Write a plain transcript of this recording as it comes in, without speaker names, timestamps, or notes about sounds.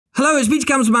Hello, it's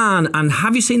Beachcams Man, and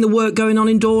have you seen the work going on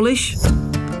in Dawlish?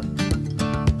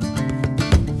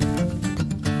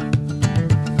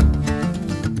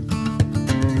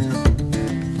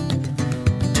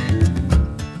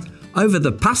 Over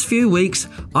the past few weeks,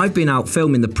 I've been out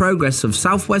filming the progress of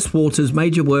South West Water's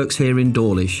major works here in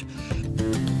Dawlish.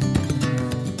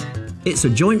 It's a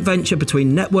joint venture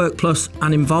between Network Plus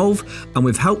and Envolve, and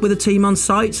with help with the team on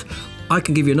site, I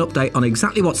can give you an update on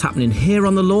exactly what's happening here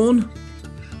on the lawn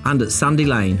and at Sandy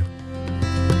Lane.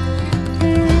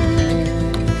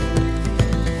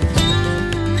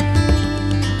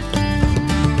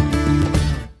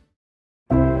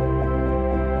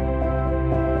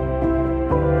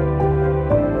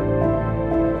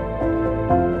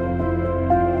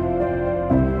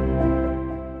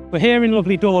 We're here in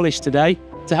lovely Dawlish today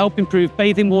to help improve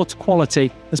bathing water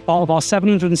quality as part of our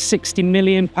 £760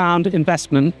 million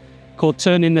investment called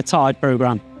Turning the Tide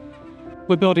programme.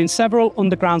 We're building several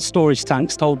underground storage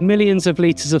tanks to hold millions of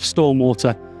litres of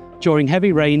stormwater during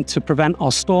heavy rain to prevent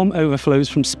our storm overflows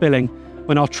from spilling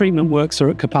when our treatment works are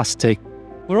at capacity.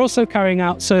 We're also carrying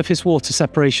out surface water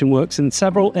separation works in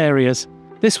several areas.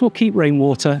 This will keep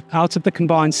rainwater out of the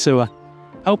combined sewer,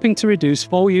 helping to reduce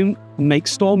volume and make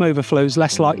storm overflows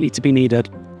less likely to be needed.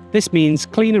 This means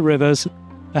cleaner rivers,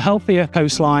 a healthier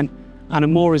coastline and a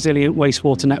more resilient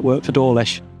wastewater network for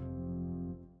Dawlish.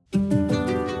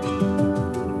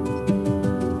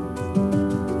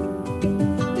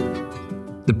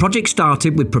 The project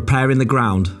started with preparing the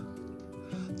ground.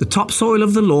 The topsoil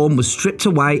of the lawn was stripped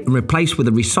away and replaced with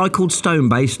a recycled stone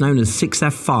base known as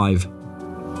 6F5.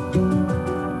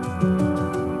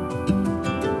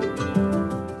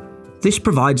 This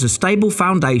provides a stable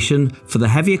foundation for the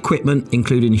heavy equipment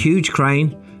including huge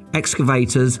crane,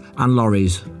 excavators and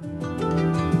lorries.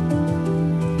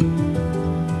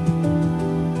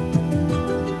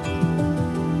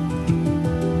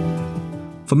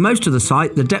 For most of the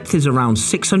site, the depth is around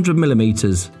 600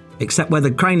 millimetres, except where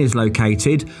the crane is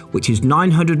located, which is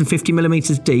 950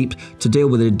 millimetres deep to deal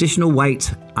with additional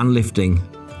weight and lifting.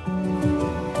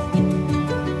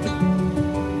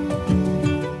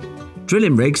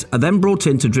 Drilling rigs are then brought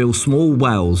in to drill small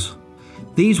wells.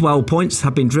 These well points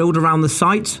have been drilled around the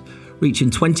site,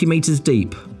 reaching 20 metres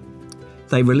deep.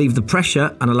 They relieve the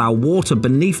pressure and allow water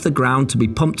beneath the ground to be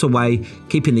pumped away,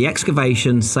 keeping the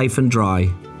excavation safe and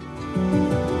dry.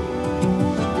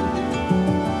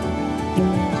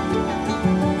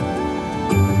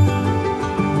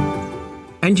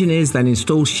 Engineers then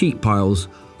install sheet piles,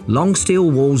 long steel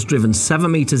walls driven 7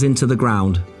 metres into the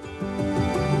ground.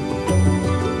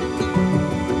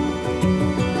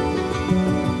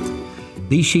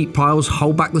 These sheet piles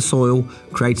hold back the soil,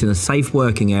 creating a safe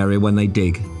working area when they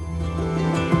dig.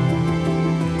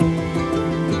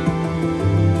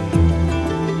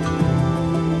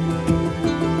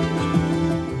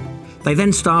 They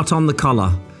then start on the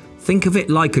collar. Think of it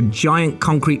like a giant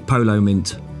concrete polo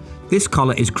mint. This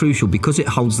collar is crucial because it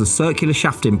holds the circular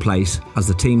shaft in place as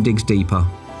the team digs deeper.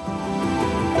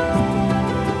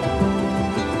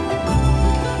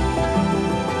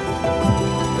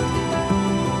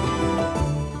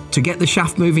 To get the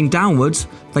shaft moving downwards,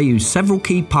 they use several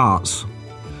key parts.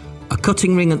 A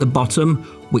cutting ring at the bottom,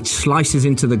 which slices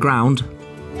into the ground.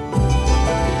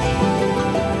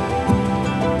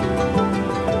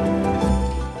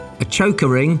 A choker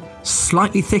ring,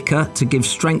 slightly thicker to give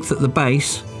strength at the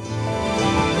base.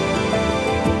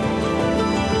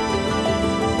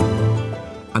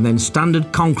 And then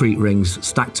standard concrete rings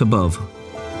stacked above.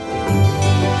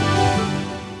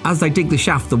 As they dig the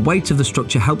shaft, the weight of the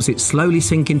structure helps it slowly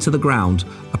sink into the ground,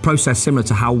 a process similar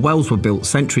to how wells were built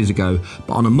centuries ago,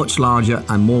 but on a much larger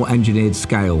and more engineered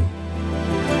scale.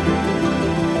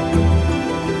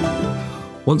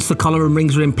 Once the collar and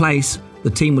rings are in place, the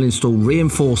team will install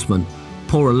reinforcement,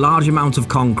 pour a large amount of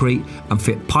concrete and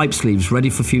fit pipe sleeves ready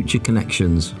for future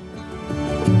connections.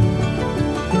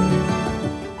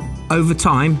 Over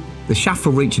time, the shaft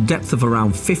will reach a depth of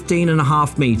around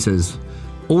 15.5 metres.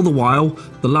 All the while,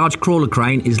 the large crawler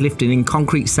crane is lifting in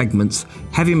concrete segments,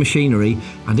 heavy machinery,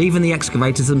 and even the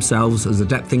excavators themselves as the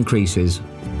depth increases.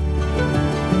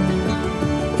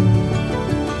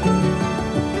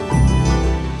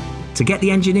 To get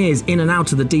the engineers in and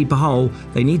out of the deeper hole,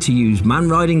 they need to use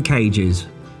man-riding cages.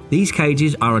 These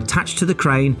cages are attached to the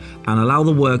crane and allow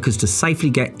the workers to safely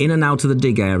get in and out of the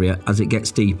dig area as it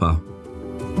gets deeper.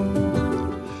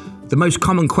 The most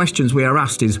common questions we are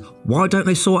asked is, why don't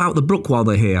they sort out the brook while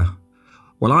they're here?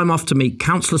 Well, I'm off to meet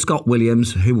Councillor Scott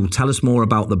Williams, who will tell us more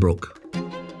about the brook.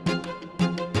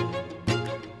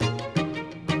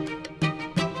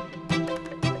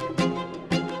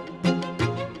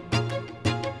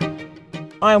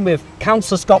 I am with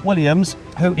Councillor Scott Williams,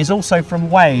 who is also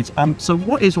from Wade. So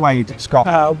what is Wade,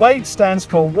 Scott? Wade stands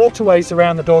for Waterways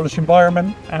Around the Dawlish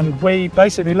Environment, and we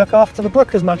basically look after the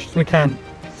brook as much as we can.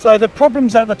 So the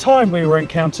problems at the time we were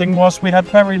encountering was we had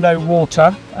very low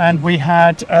water, and we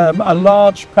had a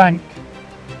large bank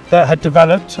that had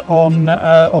developed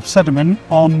of sediment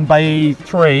on Bay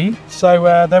 3.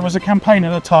 So there was a campaign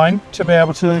at the time to be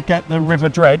able to get the river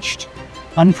dredged.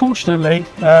 Unfortunately,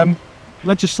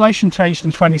 legislation changed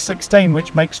in 2016,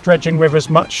 which makes dredging rivers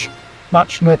much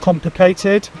more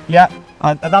complicated. Yeah,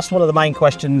 and that's one of the main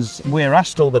questions we're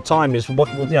asked all the time is,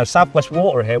 South West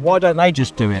Water here, why don't they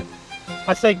just do it?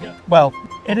 I think, well,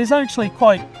 it is actually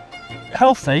quite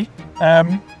healthy.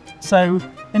 So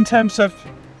in terms of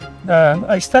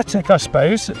aesthetic, I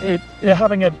suppose,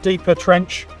 having a deeper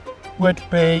trench would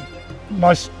be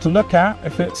nice to look at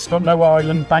if it's got no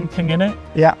island banking in it.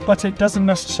 Yeah. But it doesn't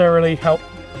necessarily help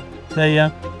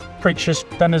the creatures,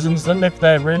 denizens that live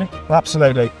there, really.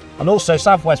 Absolutely. And also,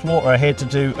 South West Water are here to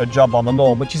do a job on the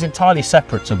lawn, which is entirely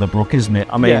separate to the brook, isn't it?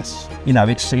 I mean, yes.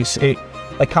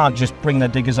 They can't just bring their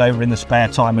diggers over in the spare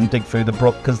time and dig through the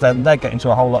brook, because then they get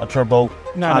into a whole lot of trouble.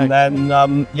 Then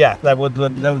there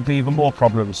would be even more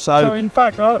problems. So in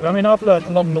fact, I mean, I've learned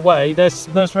along the way, there's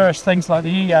various things like the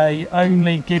EA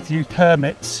only give you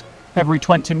permits every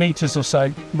 20 metres or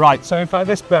so. Right. So in fact,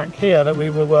 this bank here that we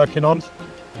were working on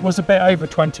was a bit over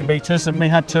 20 metres, and we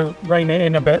had to rein it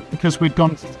in a bit because we'd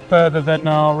gone further than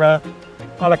our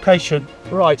allocation.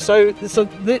 Right, so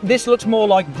this looks more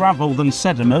like gravel than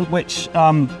sediment, which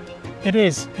it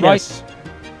is, right? Yes.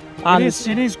 And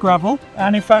it is gravel,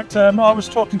 and in fact I was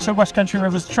talking to West Country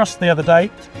Rivers Trust the other day,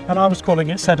 and I was calling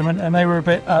it sediment, and they were a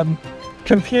bit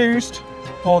confused,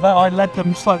 or that I led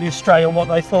them slightly astray on what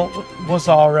they thought was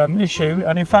our issue.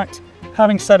 And in fact,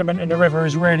 having sediment in the river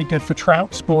is really good for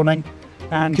trout spawning,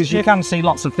 and because you can see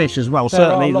lots of fish as well. There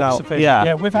are lots of fish.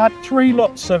 Yeah, we've had 3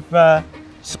 lots of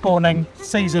spawning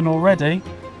season already.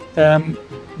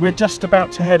 We're just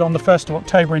about to head on the 1st of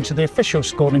October into the official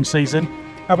spawning season,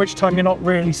 at which time you're not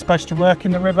really supposed to work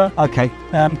in the river. Okay.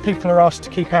 People are asked to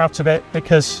keep out of it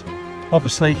because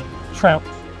obviously trout.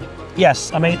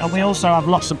 Yes, I mean, and we also have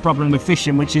lots of problem with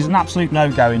fishing, which is an absolute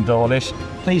no-go in Dawlish.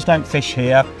 Please don't fish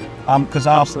here, because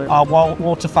our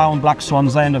waterfowl and black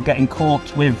swans, they end up getting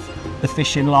caught with the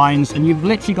fishing lines, and you've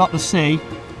literally got the sea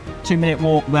 2-minute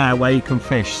walk there where you can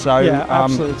fish. So yeah,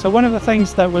 absolutely. So one of the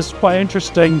things that was quite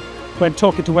interesting when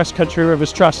talking to West Country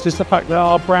Rivers Trust is the fact that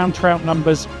our brown trout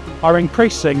numbers are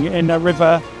increasing in a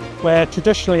river where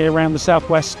traditionally around the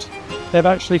southwest they've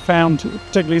actually found,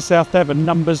 particularly South Devon,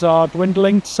 numbers are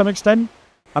dwindling to some extent.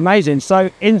 Amazing. So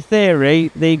in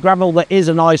theory, the gravel that is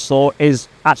an eyesore is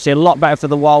actually a lot better for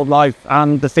the wildlife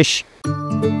and the fish.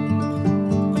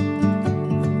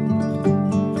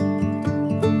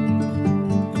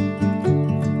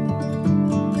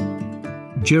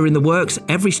 During the works,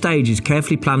 every stage is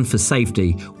carefully planned for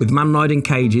safety, with man-riding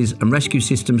cages and rescue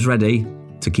systems ready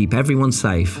to keep everyone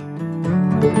safe.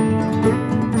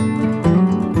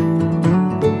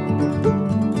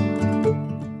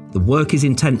 The work is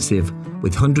intensive,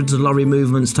 with hundreds of lorry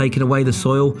movements taking away the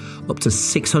soil, up to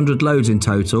 600 loads in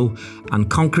total, and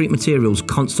concrete materials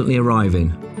constantly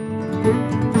arriving.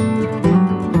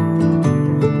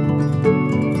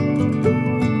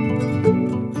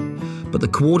 But the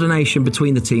coordination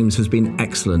between the teams has been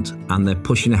excellent, and they're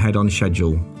pushing ahead on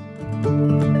schedule.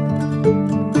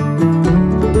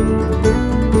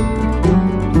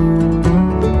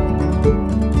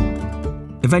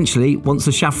 Eventually, once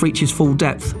the shaft reaches full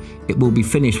depth, it will be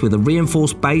finished with a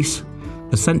reinforced base,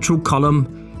 a central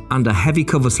column, and a heavy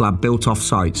cover slab built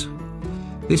off-site.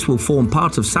 This will form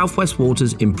part of South West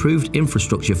Water's improved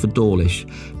infrastructure for Dawlish,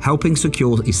 helping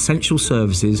secure essential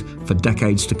services for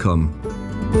decades to come.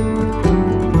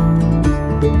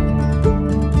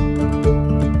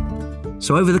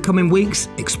 So over the coming weeks,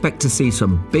 expect to see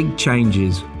some big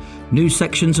changes. New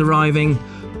sections arriving,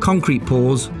 concrete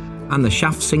pours, and the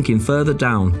shaft sinking further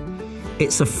down.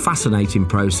 It's a fascinating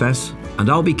process, and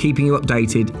I'll be keeping you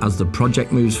updated as the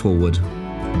project moves forward.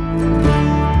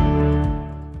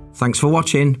 Thanks for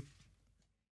watching.